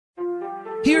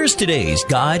Here's today's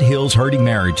God Heals Hurting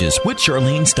Marriages with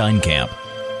Charlene Steinkamp.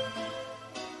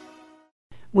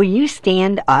 Will you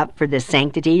stand up for the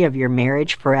sanctity of your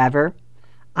marriage forever?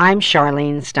 I'm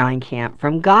Charlene Steinkamp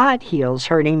from God Heals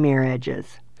Hurting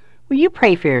Marriages. Will you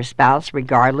pray for your spouse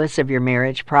regardless of your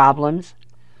marriage problems?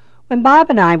 When Bob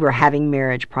and I were having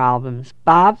marriage problems,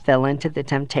 Bob fell into the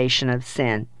temptation of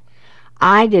sin.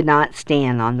 I did not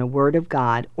stand on the Word of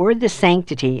God or the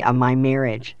sanctity of my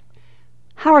marriage.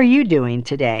 How are you doing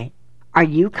today? Are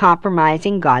you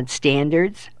compromising God's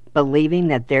standards, believing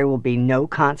that there will be no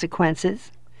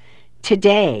consequences?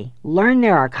 Today, learn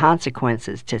there are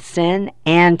consequences to sin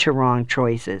and to wrong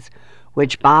choices,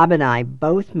 which Bob and I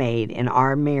both made in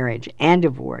our marriage and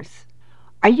divorce.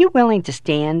 Are you willing to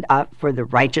stand up for the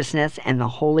righteousness and the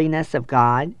holiness of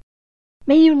God?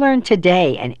 May you learn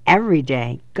today and every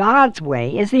day God's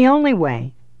way is the only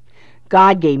way.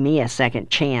 God gave me a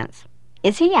second chance.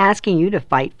 Is He asking you to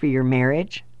fight for your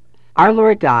marriage? Our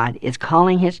Lord God is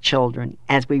calling His children,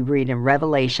 as we read in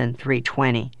Revelation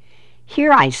 3:20.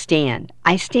 Here I stand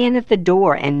at the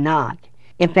door and knock.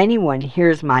 If anyone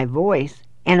hears my voice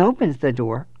and opens the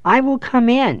door, I will come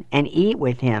in and eat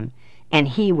with him, and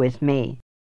he with me.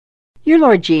 Your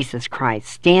Lord Jesus Christ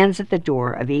stands at the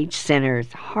door of each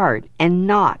sinner's heart and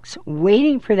knocks,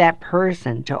 waiting for that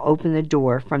person to open the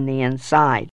door from the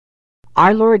inside.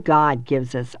 Our Lord God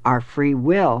gives us our free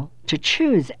will to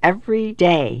choose every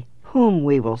day whom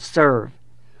we will serve.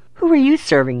 Who are you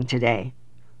serving today?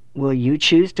 Will you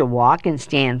choose to walk and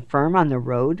stand firm on the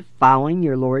road following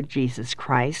your Lord Jesus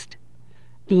Christ?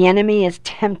 The enemy is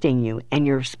tempting you and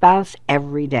your spouse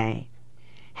every day.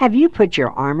 Have you put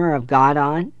your armor of God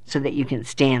on so that you can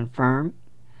stand firm?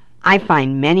 I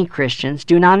find many Christians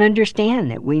do not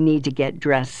understand that we need to get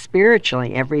dressed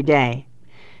spiritually every day.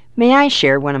 May I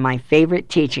share one of my favorite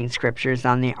teaching scriptures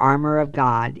on the armor of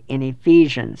God in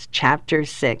Ephesians chapter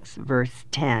 6, verse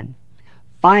 10.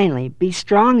 Finally, be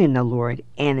strong in the Lord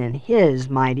and in His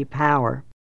mighty power.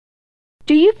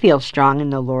 Do you feel strong in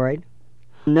the Lord?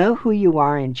 Know who you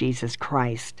are in Jesus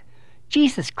Christ.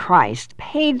 Jesus Christ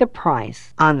paid the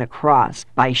price on the cross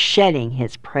by shedding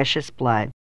His precious blood.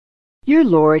 Your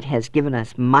Lord has given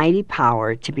us mighty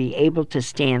power to be able to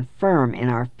stand firm in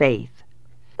our faith.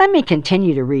 Let me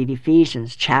continue to read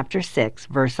Ephesians chapter 6,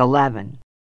 verse 11.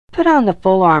 Put on the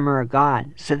full armor of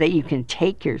God so that you can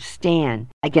take your stand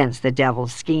against the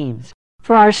devil's schemes.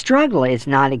 For our struggle is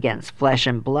not against flesh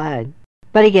and blood,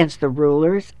 but against the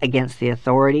rulers, against the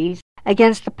authorities,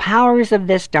 against the powers of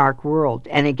this dark world,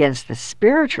 and against the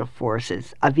spiritual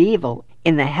forces of evil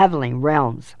in the heavenly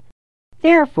realms.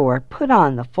 Therefore, put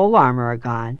on the full armor of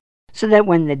God, so that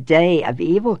when the day of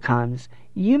evil comes,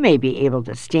 you may be able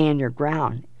to stand your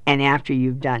ground, and after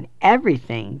you've done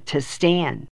everything, to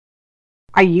stand.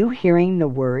 Are you hearing the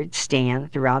word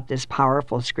stand throughout this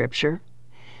powerful scripture?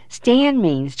 Stand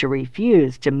means to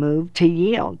refuse to move, to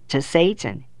yield to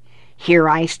Satan. Here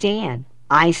I stand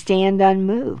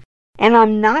unmoved, and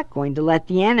I'm not going to let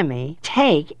the enemy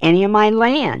take any of my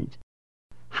land.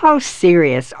 How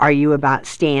serious are you about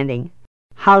standing?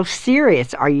 How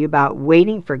serious are you about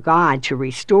waiting for God to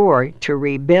restore, to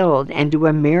rebuild, and do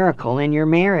a miracle in your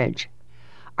marriage?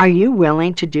 Are you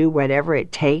willing to do whatever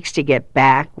it takes to get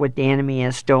back what the enemy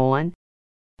has stolen?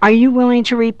 Are you willing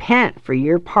to repent for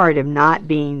your part of not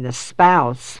being the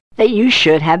spouse that you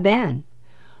should have been?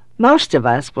 Most of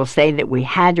us will say that we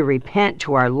had to repent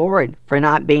to our Lord for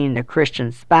not being the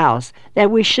Christian spouse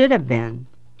that we should have been.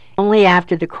 Only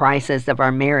after the crisis of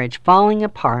our marriage falling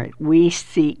apart, we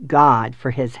seek God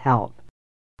for His help.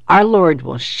 Our Lord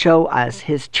will show us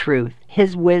His truth,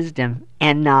 His wisdom,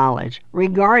 and knowledge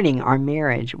regarding our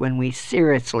marriage when we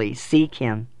seriously seek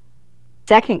Him.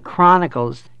 2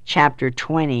 Chronicles chapter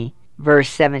 20, verse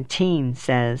 17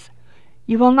 says,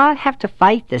 "You will not have to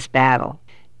fight this battle.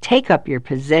 Take up your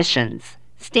positions,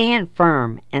 stand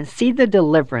firm, and see the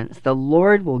deliverance the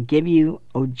Lord will give you,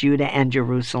 O Judah and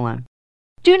Jerusalem.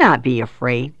 Do not be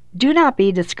afraid. Do not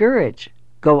be discouraged.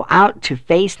 Go out to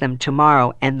face them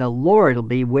tomorrow, and the Lord will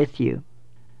be with you."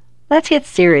 Let's get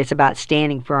serious about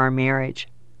standing for our marriage.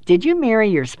 Did you marry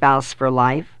your spouse for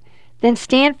life? Then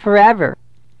stand forever.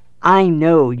 I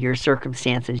know your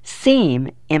circumstances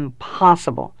seem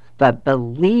impossible, but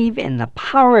believe in the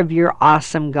power of your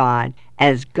awesome God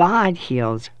as God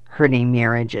heals hurting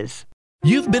marriages.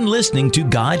 You've been listening to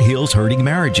God Heals Hurting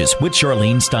Marriages with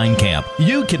Charlene Steinkamp.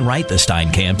 You can write the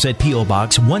Steinkamps at P.O.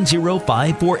 Box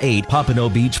 10548, Pompano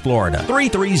Beach, Florida,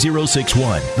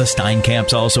 33061. The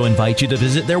Steinkamps also invite you to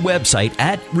visit their website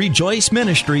at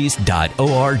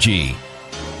rejoiceministries.org.